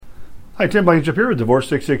Hi, Tim Blankenship here with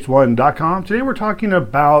Divorce661.com. Today we're talking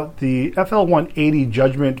about the FL 180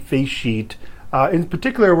 judgment face sheet. In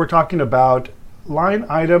particular, we're talking about line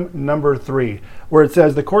item number 3, where it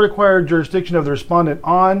says the court acquired jurisdiction of the respondent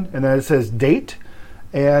on, and then it says date.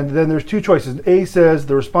 And then there's two choices. A says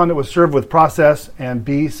the respondent was served with process, and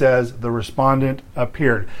B says the respondent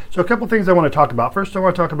appeared. So a couple things I want to talk about. First, I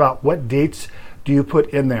want to talk about what dates do you put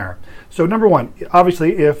in there. So number one,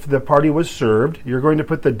 obviously, if the party was served, you're going to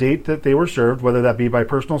put the date that they were served, whether that be by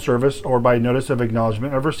personal service or by notice of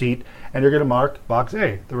acknowledgement of receipt, and you're going to mark box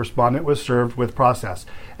A, the respondent was served with process.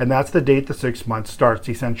 And that's the date the 6 months starts,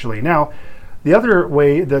 essentially. Now, the other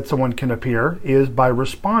way that someone can appear is by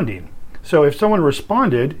responding. So if someone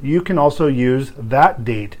responded, you can also use that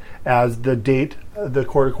date as the date the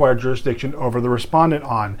court acquired jurisdiction over the respondent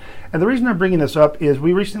on. And the reason I'm bringing this up is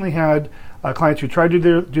we recently had clients who tried to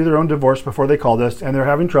do their own divorce before they called us, and they're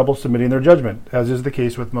having trouble submitting their judgment, as is the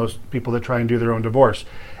case with most people that try and do their own divorce.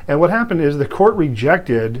 And what happened is the court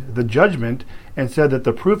rejected the judgment and said that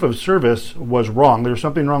the proof of service was wrong. There was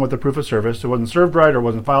something wrong with the proof of service. It wasn't served right, or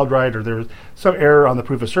wasn't filed right, or there was some error on the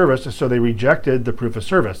proof of service, so they rejected the proof of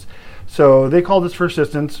service. So they called us for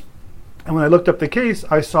assistance, and when I looked up the case,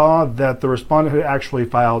 I saw that the respondent had actually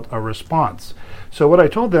filed a response. So what I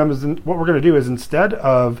told them is what we're going to do is, instead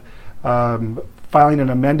of filing an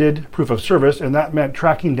amended proof of service, and that meant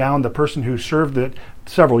tracking down the person who served it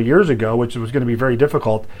several years ago, which was going to be very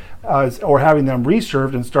difficult, or having them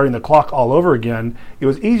reserved and starting the clock all over again, it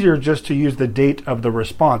was easier just to use the date of the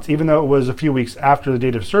response. Even though it was a few weeks after the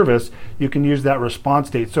date of service, you can use that response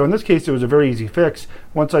date. So in this case, it was a very easy fix.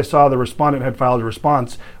 Once I saw the respondent had filed a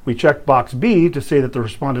response, we checked box B to say that the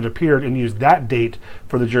respondent appeared and used that date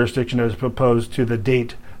for the jurisdiction as opposed to the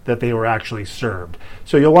date that they were actually served.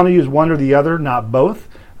 So you'll want to use one or the other, not both.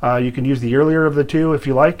 You can use the earlier of the two if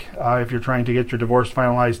you like, if you're trying to get your divorce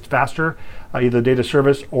finalized faster, either the date of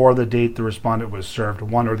service or the date the respondent was served,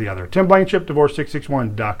 one or the other. Tim Blankenship,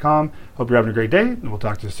 Divorce661.com. Hope you're having a great day, and we'll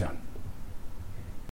talk to you soon.